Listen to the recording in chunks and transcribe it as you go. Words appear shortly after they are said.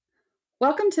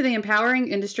Welcome to the Empowering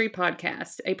Industry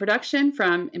Podcast, a production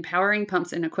from Empowering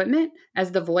Pumps and Equipment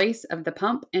as the voice of the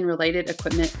pump and related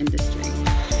equipment industry.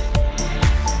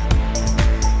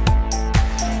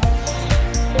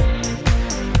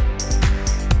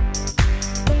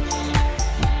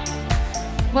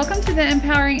 Welcome to the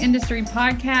Empowering Industry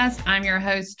Podcast. I'm your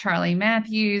host, Charlie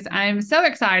Matthews. I'm so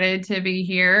excited to be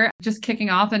here, just kicking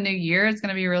off a new year. It's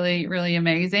going to be really, really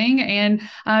amazing. And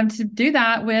to do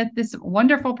that with this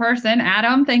wonderful person,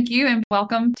 Adam, thank you. And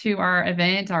welcome to our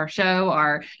event, our show,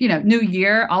 our, new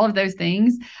year, all of those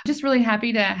things. Just really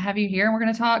happy to have you here. And we're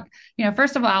going to talk,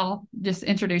 first of all, just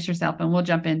introduce yourself and we'll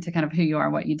jump into kind of who you are,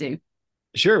 what you do.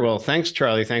 Sure. Well, thanks,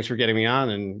 Charlie. Thanks for getting me on.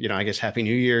 And, I guess Happy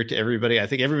New Year to everybody. I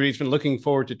think everybody's been looking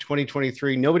forward to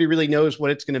 2023. Nobody really knows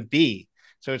what it's going to be.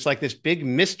 So it's like this big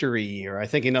mystery year. I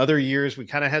think in other years, we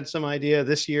kind of had some idea.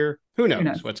 This year, who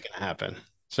knows what's going to happen?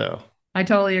 So I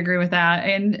totally agree with that.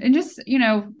 And just,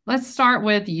 let's start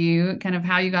with you, kind of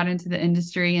how you got into the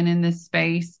industry and in this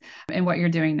space and what you're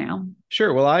doing now.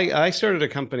 Sure. Well, I started a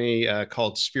company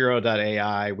called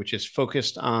Sphero.ai, which is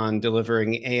focused on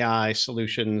delivering AI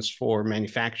solutions for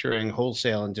manufacturing,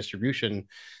 wholesale, and distribution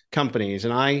companies.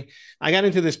 And I got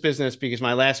into this business because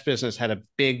my last business had a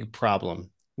big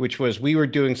problem, which was we were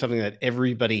doing something that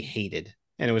everybody hated,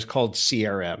 and it was called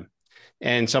CRM.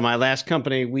 And so my last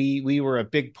company, we were a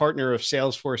big partner of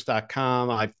Salesforce.com.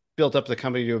 I built up the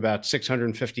company to about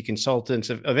 650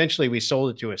 consultants. Eventually, we sold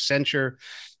it to Accenture.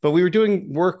 But we were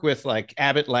doing work with like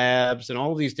Abbott Labs and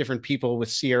all of these different people with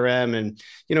CRM.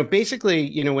 And,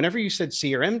 basically, whenever you said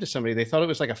CRM to somebody, they thought it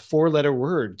was like a 4-letter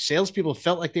word. Salespeople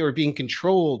felt like they were being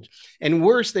controlled. And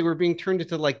worse, they were being turned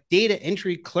into like data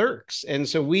entry clerks. And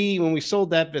so when we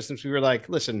sold that business, we were like,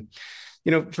 listen,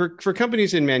 for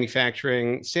companies in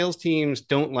manufacturing, sales teams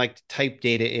don't like to type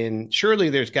data in.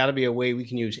 Surely there's got to be a way we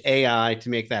can use AI to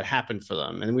make that happen for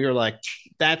them. And we were like,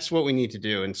 that's what we need to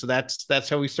do. And so that's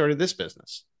how we started this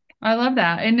business. I love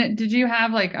that. And did you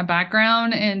have like a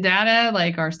background in data,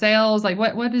 like our sales? Like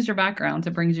what is your background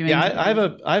that brings you in? I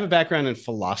have a background in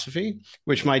philosophy,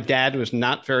 which my dad was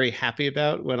not very happy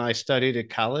about when I studied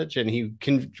at college. And he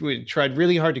tried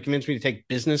really hard to convince me to take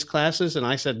business classes. And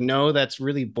I said, no, that's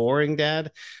really boring,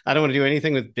 Dad. I don't want to do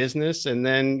anything with business. And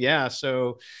then,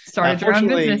 so started your own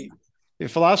business.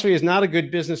 Philosophy is not a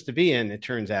good business to be in, it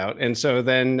turns out. And so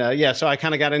then, so I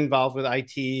kind of got involved with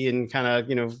IT and kind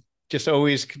of, just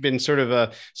always been sort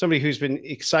of somebody who's been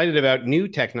excited about new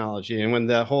technology. And when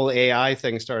the whole AI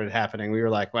thing started happening, we were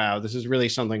like, wow, this is really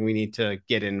something we need to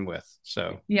get in with.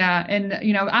 So, yeah. And,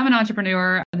 I'm an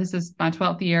entrepreneur. This is my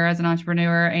 12th year as an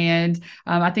entrepreneur. And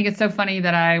I think it's so funny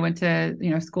that I went to,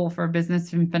 school for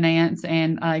business and finance,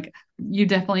 and like, you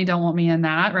definitely don't want me in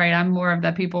that, right? I'm more of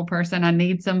the people person. I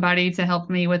need somebody to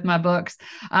help me with my books.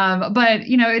 But,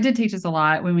 it did teach us a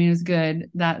lot when we was good.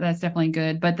 That's definitely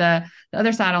good. But the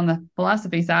other side, on the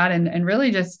philosophy side, and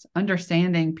really just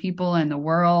understanding people and the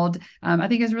world, I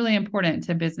think is really important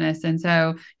to business. And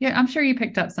so, I'm sure you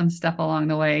picked up some stuff along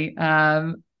the way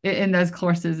in those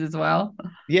courses as well.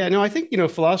 Yeah, no, I think,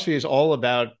 philosophy is all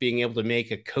about being able to make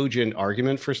a cogent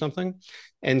argument for something.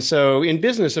 And so in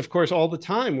business, of course, all the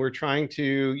time, we're trying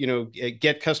to,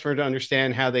 get customer to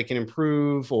understand how they can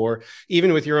improve, or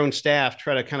even with your own staff,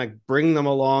 try to kind of bring them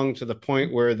along to the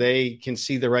point where they can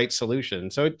see the right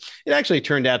solution. So it actually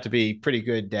turned out to be pretty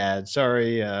good, Dad.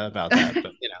 Sorry about that,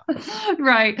 but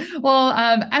Right. Well,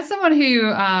 as someone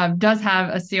who does have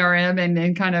a CRM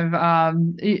and kind of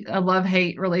a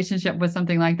love-hate relationship with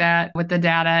something like that, with the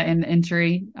data and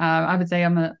entry, I would say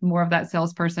I'm more of that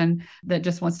salesperson that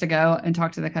just wants to go and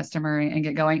talk to the customer and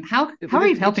get going. How are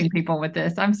you helping people with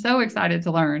this? I'm so excited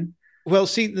to learn. Well,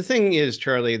 see, the thing is,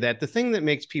 Charlie, that the thing that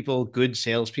makes people good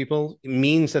salespeople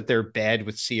means that they're bad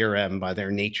with CRM by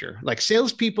their nature. Like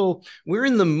salespeople, we're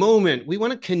in the moment. We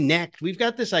want to connect. We've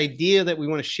got this idea that we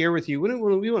want to share with you. We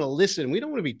want to listen. We don't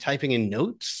want to be typing in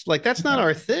notes. Like that's not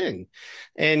our thing.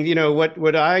 And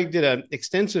what I did an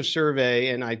extensive survey,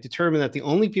 and I determined that the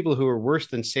only people who are worse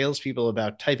than salespeople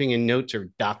about typing in notes are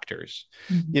doctors.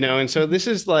 Mm-hmm. And so this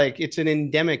is like, it's an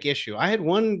endemic issue. I had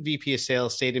one VP of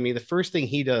sales say to me, the first thing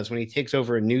he does when he takes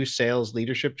over a new sales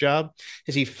leadership job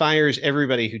is he fires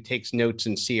everybody who takes notes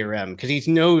in CRM because he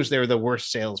knows they're the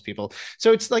worst salespeople.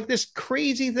 So it's like this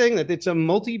crazy thing that it's a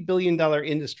multi-billion-dollar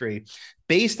industry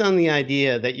based on the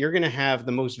idea that you're going to have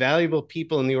the most valuable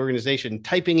people in the organization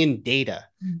typing in data.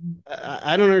 Mm-hmm.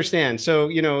 I don't understand. So,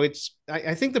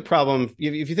 I think the problem,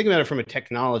 if you think about it from a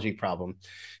technology problem,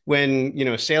 when,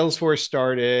 Salesforce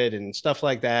started and stuff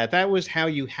like that, that was how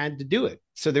you had to do it.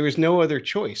 So there was no other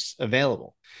choice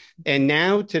available. And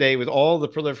now today, with all the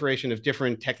proliferation of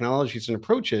different technologies and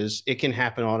approaches, it can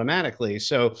happen automatically.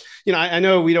 So, I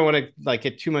know we don't want to like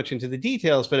get too much into the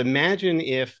details, but imagine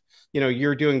if,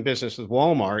 you're doing business with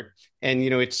Walmart and,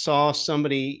 it saw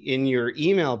somebody in your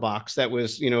email box that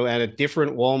was, at a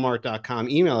different Walmart.com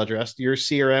email address. Your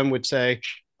CRM would say,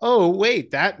 oh,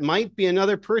 wait, that might be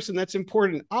another person that's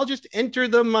important. I'll just enter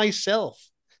them myself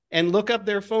and look up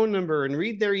their phone number and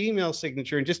read their email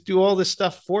signature and just do all this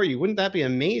stuff for you. Wouldn't that be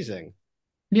amazing?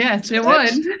 Yes, So it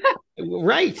would.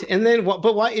 right. And then what,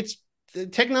 but why it's the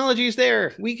technology is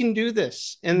there. We can do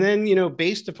this. And then,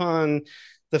 based upon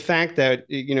the fact that,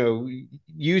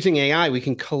 using AI, we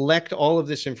can collect all of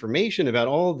this information about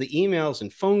all of the emails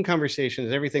and phone conversations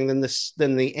and everything. Then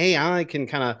the AI can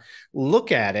kind of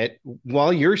look at it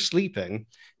while you're sleeping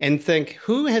and think,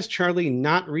 who has Charlie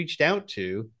not reached out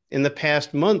to in the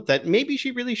past month that maybe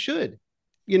she really should?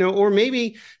 Or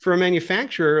maybe for a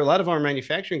manufacturer, a lot of our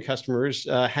manufacturing customers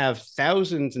have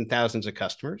thousands and thousands of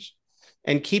customers,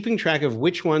 and keeping track of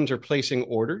which ones are placing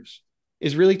orders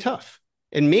is really tough.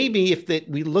 And maybe if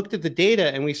we looked at the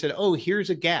data and we said, oh, here's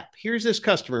a gap. Here's this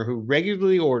customer who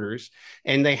regularly orders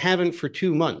and they haven't for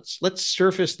 2 months. Let's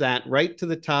surface that right to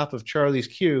the top of Charlie's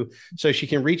queue so she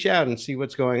can reach out and see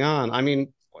what's going on. I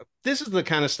mean, this is the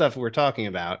kind of stuff we're talking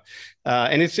about.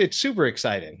 And it's super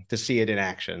exciting to see it in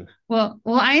action. Well,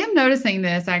 I am noticing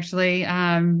this actually.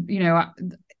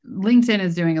 LinkedIn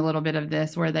is doing a little bit of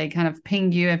this where they kind of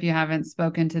ping you if you haven't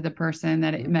spoken to the person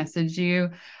that it messaged you.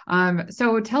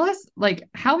 So tell us, like,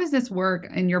 how does this work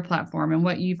in your platform and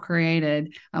what you've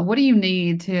created? What do you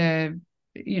need to,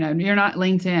 you're not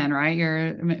LinkedIn, right?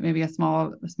 You're maybe a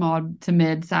small to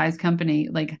mid-sized company.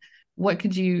 Like, how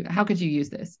could you use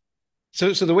this?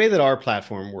 So the way that our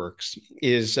platform works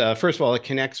is, first of all, it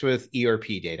connects with ERP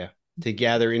data to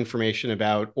gather information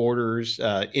about orders,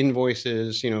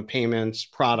 invoices, payments,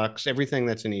 products, everything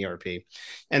that's in ERP.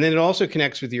 And then it also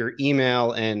connects with your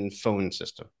email and phone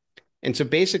system. And so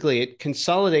basically it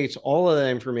consolidates all of that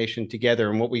information together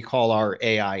in what we call our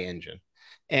AI engine.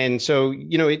 And so,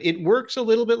 it works a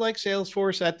little bit like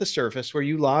Salesforce at the surface where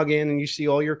you log in and you see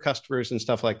all your customers and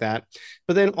stuff like that.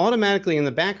 But then automatically in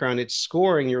the background, it's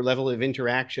scoring your level of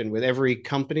interaction with every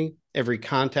company, every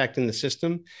contact in the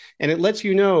system. And it lets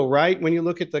you know, right, when you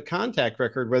look at the contact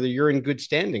record, whether you're in good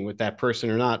standing with that person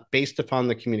or not, based upon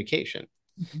the communication.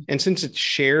 Mm-hmm. And since it's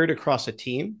shared across a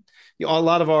team, a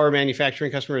lot of our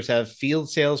manufacturing customers have field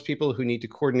salespeople who need to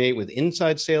coordinate with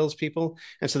inside salespeople.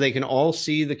 And so they can all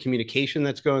see the communication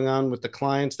that's going on with the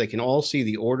clients. They can all see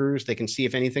the orders. They can see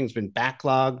if anything's been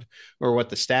backlogged or what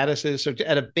the status is. So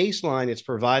at a baseline, it's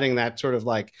providing that sort of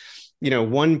like,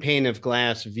 one pane of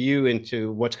glass view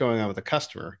into what's going on with the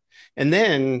customer. And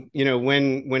then,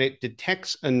 when it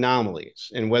detects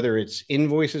anomalies and whether it's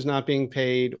invoices not being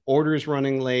paid, orders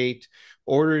running late,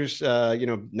 orders,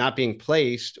 not being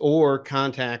placed, or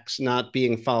contacts not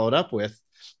being followed up with,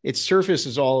 it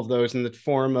surfaces all of those in the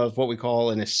form of what we call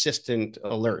an assistant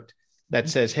alert that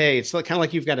says, hey, it's kind of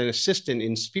like you've got an assistant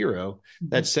in Spiro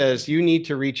that says you need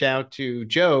to reach out to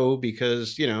Joe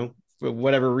because, for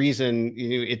whatever reason,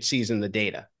 it sees in the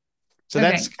data. So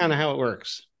that's kind of how it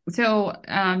works. So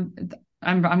I'm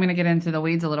going to get into the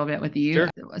weeds a little bit with you. Sure.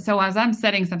 So as I'm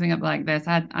setting something up like this,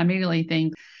 I immediately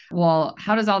think, well,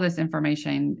 how does all this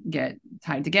information get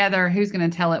tied together? Who's going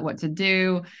to tell it what to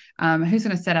do? Who's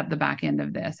going to set up the back end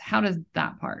of this? How does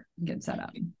that part get set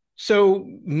up? So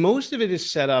most of it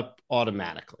is set up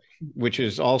automatically, which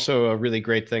is also a really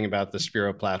great thing about the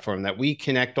Spiro platform, that we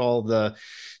connect all the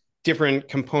different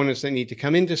components that need to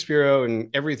come into Spiro and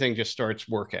everything just starts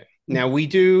working. Now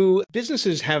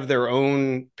businesses have their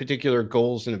own particular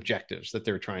goals and objectives that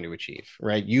they're trying to achieve,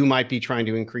 right? You might be trying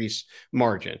to increase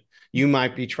margin. You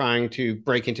might be trying to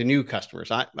break into new customers.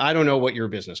 I don't know what your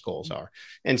business goals are.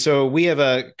 And so we have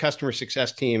a customer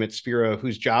success team at Spiro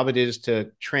whose job it is to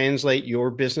translate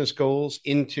your business goals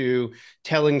into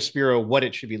telling Spiro what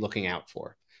it should be looking out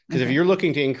for. Because if you're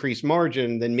looking to increase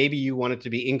margin, then maybe you want it to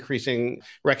be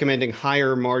recommending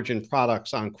higher margin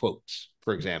products on quotes,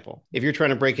 for example. If you're trying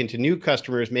to break into new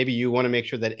customers, maybe you want to make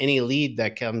sure that any lead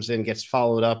that comes in gets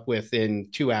followed up within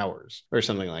 2 hours or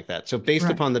something like that. So based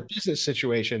upon the business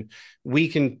situation, we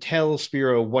can tell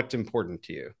Spiro what's important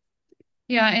to you.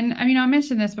 Yeah. And I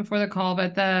mentioned this before the call,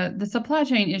 but the supply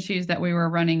chain issues that we were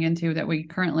running into that we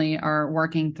currently are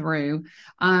working through,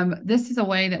 this is a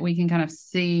way that we can kind of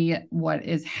see what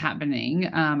is happening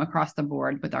across the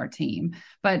board with our team.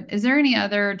 But is there any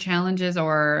other challenges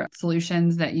or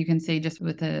solutions that you can see just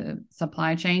with the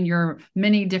supply chain? Your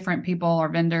many different people or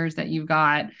vendors that you've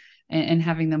got and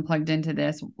having them plugged into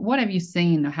this. What have you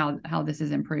seen how this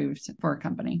has improved for a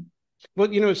company?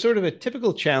 Well, sort of a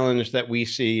typical challenge that we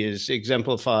see is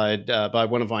exemplified by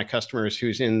one of my customers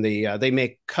who's in they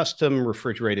make custom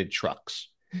refrigerated trucks.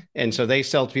 And so they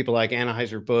sell to people like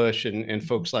Anheuser-Busch and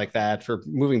folks like that for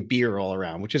moving beer all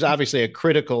around, which is obviously a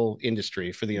critical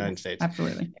industry for the Yes, United States.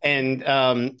 absolutely.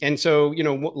 And so,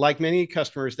 like many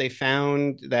customers, they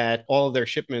found that all of their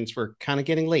shipments were kind of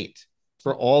getting late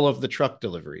for all of the truck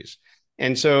deliveries.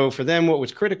 And so for them, what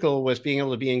was critical was being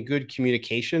able to be in good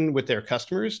communication with their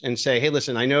customers and say, hey,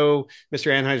 listen, I know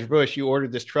Mr. Anheuser-Busch, you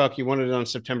ordered this truck, you wanted it on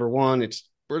September 1.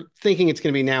 We're thinking it's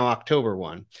going to be now October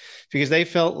 1, because they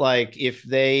felt like if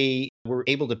they were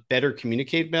able to better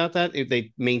communicate about that, if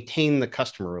they maintain the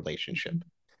customer relationship.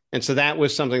 And so that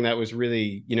was something that was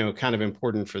really, kind of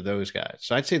important for those guys.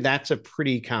 So I'd say that's a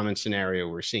pretty common scenario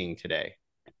we're seeing today.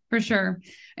 For sure.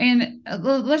 And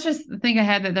let's just think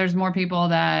ahead that there's more people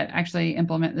that actually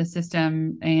implement the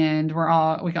system, and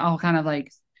we can all kind of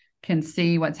like can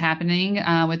see what's happening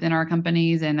within our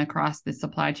companies and across the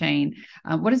supply chain.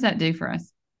 What does that do for us?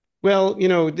 Well,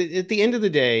 at the end of the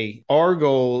day, our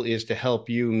goal is to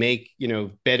help you make,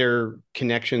 better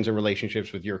connections and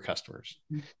relationships with your customers.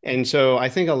 And so I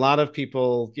think a lot of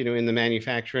people, in the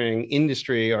manufacturing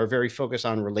industry are very focused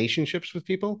on relationships with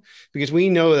people, because we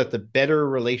know that the better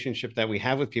relationship that we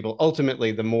have with people,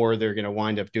 ultimately, the more they're going to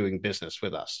wind up doing business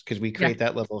with us, because we create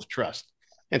that level of trust.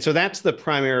 And so that's the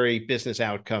primary business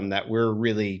outcome that we're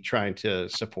really trying to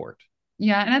support.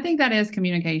 Yeah, and I think that is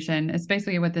communication. It's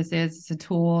basically what this is. It's a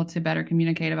tool to better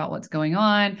communicate about what's going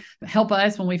on, help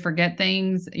us when we forget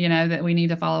things, that we need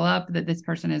to follow up, that this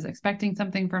person is expecting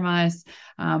something from us.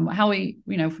 How we,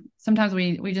 sometimes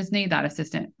we just need that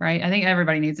assistant, right? I think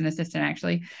everybody needs an assistant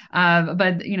actually.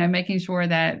 But, making sure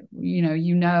that,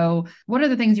 what are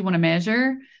the things you want to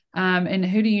measure, and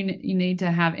who do you need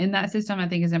to have in that system, I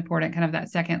think is important, kind of that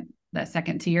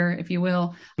second tier, if you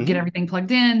will, get everything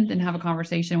plugged in, then have a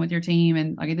conversation with your team.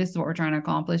 And okay, this is what we're trying to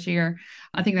accomplish here.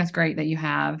 I think that's great that you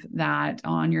have that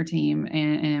on your team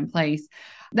and in place.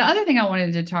 The other thing I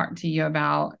wanted to talk to you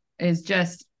about is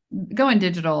just going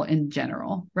digital in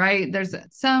general, right? There's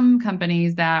some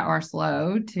companies that are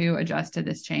slow to adjust to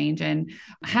this change. And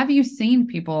have you seen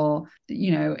people,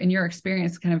 in your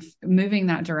experience, kind of moving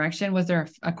that direction? Was there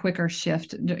a quicker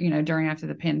shift, during after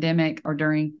the pandemic, or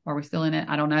are we still in it?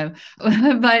 I don't know.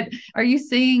 But are you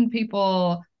seeing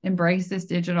people embrace this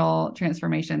digital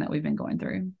transformation that we've been going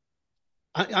through?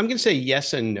 I'm going to say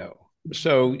yes and no.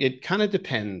 So it kind of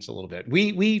depends a little bit.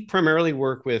 We primarily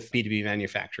work with B2B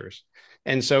manufacturers.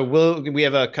 And so we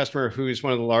have a customer who's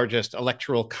one of the largest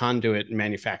electrical conduit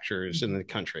manufacturers in the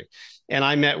country. And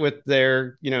I met with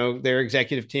their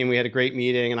executive team. We had a great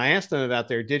meeting, and I asked them about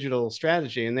their digital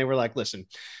strategy. And they were like, listen,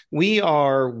 we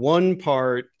are one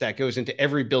part that goes into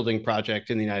every building project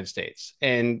in the United States.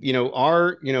 And,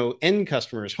 our, end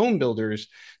customers, home builders,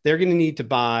 they're going to need to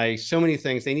buy so many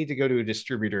things. They need to go to a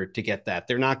distributor to get that.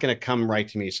 They're not going to come right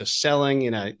to me. So selling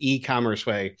in an e-commerce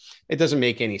way, it doesn't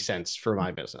make any sense for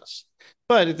my business.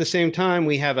 But at the same time,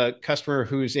 we have a customer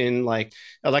who's in like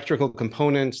electrical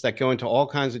components that go into all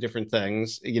kinds of different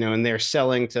things, and they're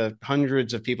selling to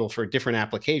hundreds of people for different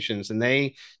applications. And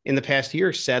they, in the past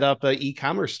year, set up an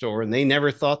e-commerce store, and they never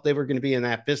thought they were going to be in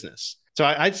that business. So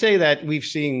I'd say that we've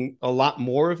seen a lot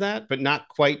more of that, but not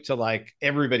quite to like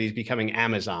everybody's becoming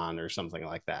Amazon or something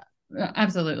like that.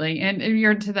 Absolutely. And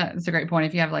you're to that. It's a great point.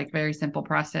 If you have like very simple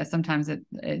process, sometimes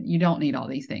you don't need all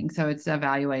these things. So it's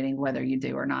evaluating whether you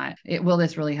do or not. Will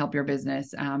this really help your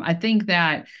business? I think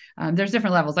that there's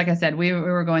different levels. Like I said, we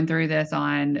were going through this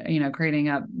on, creating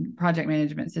up project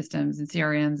management systems and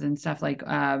CRMs and stuff like,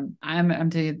 are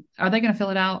they going to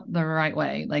fill it out the right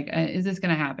way? Like, is this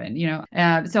going to happen?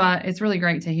 So it's really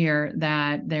great to hear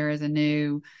that there is a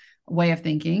new way of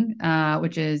thinking,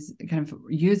 which is kind of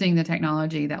using the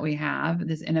technology that we have,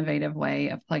 this innovative way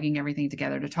of plugging everything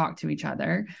together to talk to each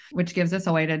other, which gives us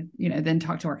a way to, then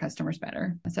talk to our customers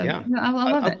better. So yeah, I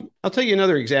love it. I'll tell you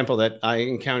another example that I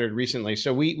encountered recently.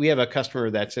 So we have a customer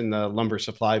that's in the lumber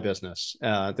supply business.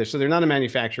 So they're not a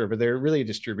manufacturer, but they're really a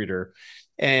distributor.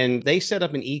 And they set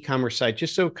up an e-commerce site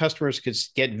just so customers could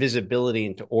get visibility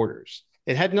into orders.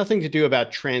 It had nothing to do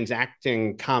about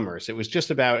transacting commerce. It was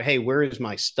just about, hey, where is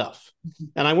my stuff?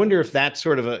 And I wonder if that's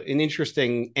sort of an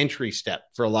interesting entry step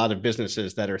for a lot of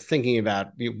businesses that are thinking about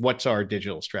what's our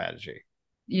digital strategy.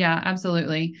 Yeah,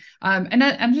 absolutely. And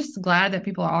I'm just glad that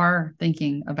people are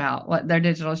thinking about what their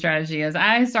digital strategy is.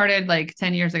 I started like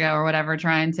 10 years ago or whatever,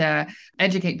 trying to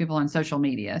educate people on social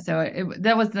media. So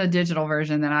that was the digital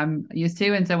version that I'm used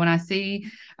to. And so when I see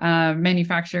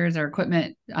manufacturers or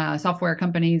equipment software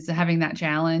companies having that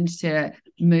challenge to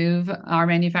move our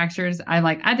manufacturers,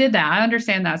 I did that. I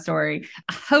understand that story.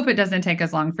 I hope it doesn't take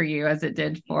as long for you as it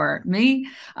did for me.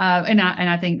 And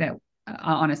I think that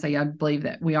honestly, I believe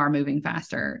that we are moving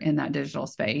faster in that digital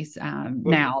space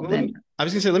now than. I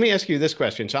was going to say, let me ask you this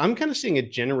question. So I'm kind of seeing a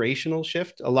generational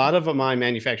shift. A lot of my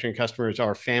manufacturing customers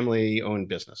are family owned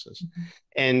businesses,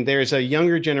 and there's a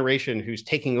younger generation who's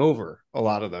taking over a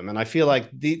lot of them. And I feel like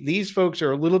these folks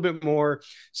are a little bit more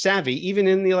savvy, even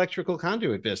in the electrical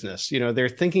conduit business. They're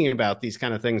thinking about these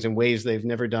kind of things in ways they've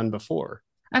never done before.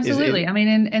 Absolutely. I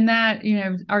mean, in that,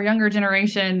 our younger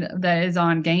generation that is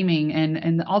on gaming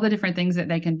and all the different things that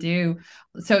they can do.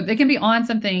 So they can be on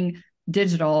something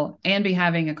digital and be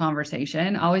having a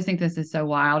conversation. I always think this is so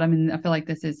wild. I mean, I feel like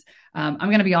this is, I'm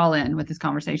going to be all in with this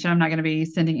conversation. I'm not going to be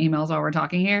sending emails while we're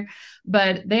talking here,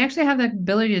 but they actually have the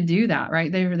ability to do that,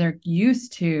 right? They're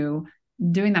used to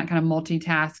doing that kind of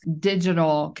multitask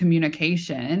digital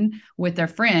communication with their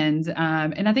friends.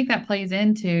 And I think that plays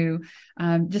into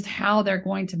just how they're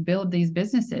going to build these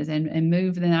businesses and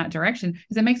move in that direction,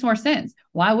 because it makes more sense.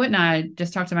 Why wouldn't I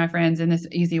just talk to my friends in this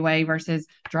easy way versus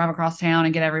drive across town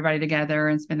and get everybody together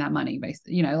and spend that money?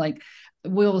 Basically,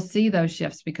 we'll see those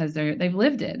shifts because they've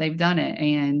lived it, they've done it.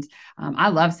 And I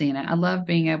love seeing it. I love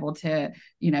being able to,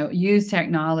 use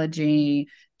technology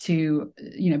to,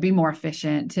 be more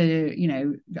efficient,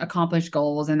 to, accomplish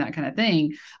goals and that kind of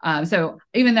thing. So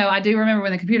even though I do remember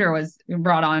when the computer was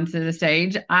brought onto the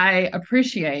stage, I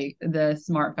appreciate the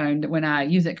smartphone when I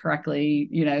use it correctly.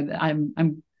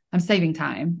 I'm saving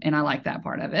time, and I like that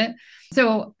part of it.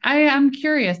 So I'm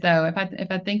curious though,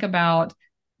 if I think about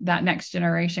that next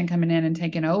generation coming in and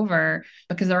taking over,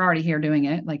 because they're already here doing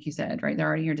it, like you said, right? They're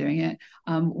already here doing it.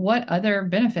 What other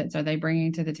benefits are they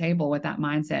bringing to the table with that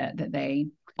mindset that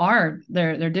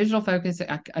they're digital focus,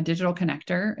 a digital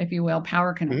connector, if you will,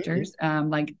 power connectors,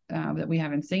 that we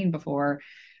haven't seen before?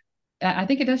 I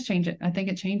think it does change it. I think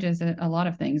it changes a lot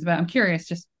of things, but I'm curious,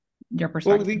 just your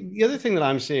perspective. Well, the other thing that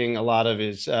I'm seeing a lot of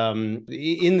is in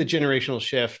the generational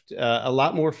shift, a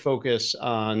lot more focus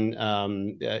on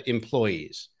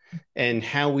employees and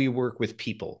how we work with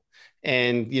people.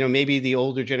 And maybe the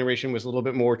older generation was a little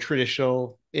bit more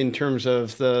traditional in terms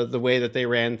of the way that they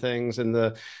ran things, and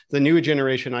the newer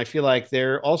generation, I feel like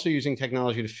they're also using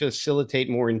technology to facilitate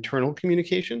more internal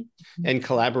communication and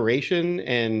collaboration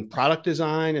and product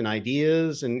design and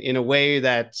ideas, and in a way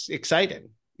that's exciting.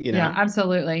 Yeah,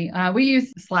 absolutely. We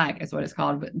use Slack, is what it's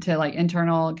called, to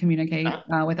internal communicate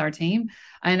with our team.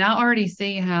 And I already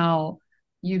see how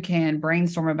you can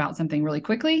brainstorm about something really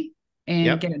quickly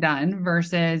and get it done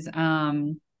versus,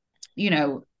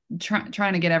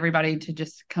 trying to get everybody to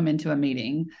just come into a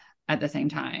meeting at the same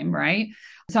time. Right.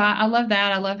 So I love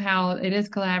that. I love how it is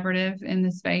collaborative in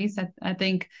this space. I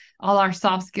think all our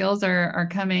soft skills are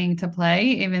coming to play,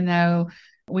 even though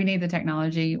we need the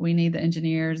technology, we need the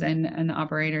engineers and the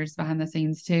operators behind the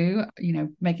scenes too,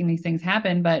 making these things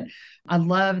happen. But I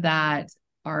love that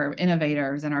our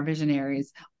innovators and our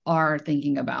visionaries are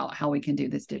thinking about how we can do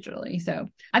this digitally. So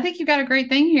I think you've got a great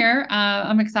thing here.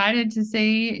 I'm excited to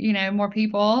see, more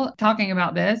people talking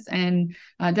about this, and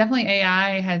definitely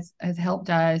AI has helped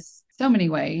us so many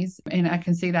ways. And I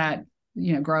can see that,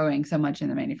 growing so much in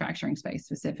the manufacturing space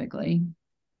specifically.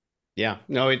 Yeah,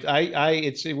 no,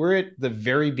 we're at the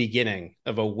very beginning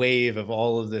of a wave of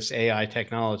all of this AI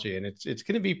technology, and it's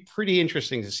going to be pretty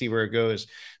interesting to see where it goes.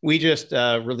 We just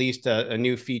released a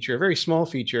new feature, a very small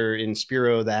feature in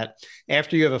Spiro, that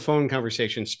after you have a phone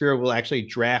conversation, Spiro will actually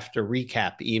draft a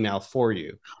recap email for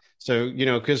you. So,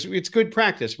 because it's good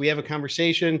practice. We have a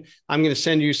conversation. I'm going to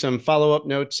send you some follow-up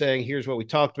notes saying, here's what we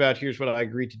talked about. Here's what I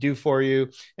agreed to do for you.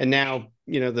 And now,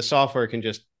 the software can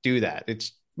just do that.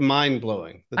 It's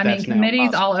mind-blowing.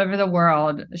 Committees all over the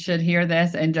world should hear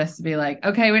this and just be like,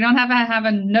 okay, we don't have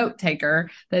a note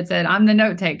taker that said, I'm the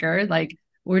note taker.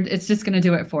 It's just going to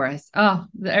do it for us. Oh,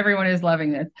 everyone is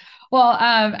loving this. Well,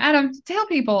 Adam, tell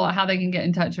people how they can get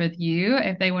in touch with you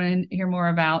if they want to hear more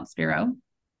about Spiro.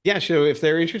 Yeah, so if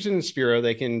they're interested in Spiro,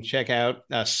 they can check out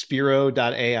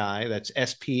Spiro.ai. That's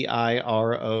Spiro.ai.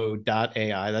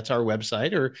 That's our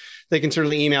website. Or they can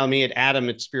certainly email me at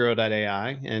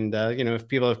adam@Spiro.ai. And, if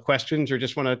people have questions or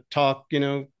just want to talk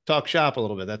shop a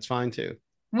little bit, that's fine too.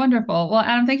 Wonderful. Well,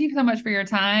 Adam, thank you so much for your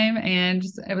time. And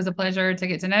it was a pleasure to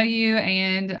get to know you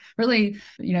and really,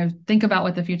 think about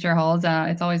what the future holds.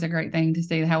 It's always a great thing to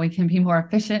see how we can be more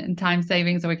efficient and time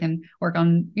saving so we can work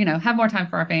on, have more time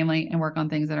for our family and work on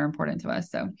things that are important to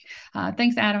us. So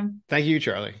thanks, Adam. Thank you,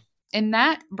 Charlie. And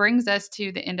that brings us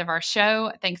to the end of our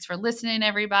show. Thanks for listening,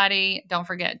 everybody. Don't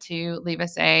forget to leave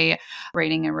us a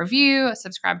rating and review,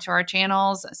 subscribe to our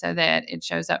channels so that it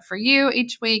shows up for you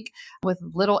each week with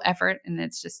little effort. And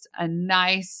it's just a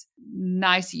nice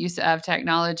use of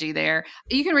technology there.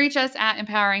 You can reach us at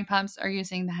Empowering Pumps or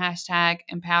using the hashtag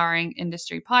Empowering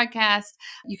Industry Podcast.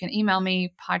 You can email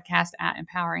me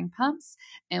podcast@Empowering Pumps,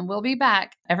 and we'll be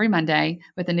back every Monday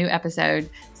with a new episode.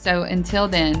 So until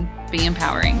then, be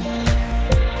empowering.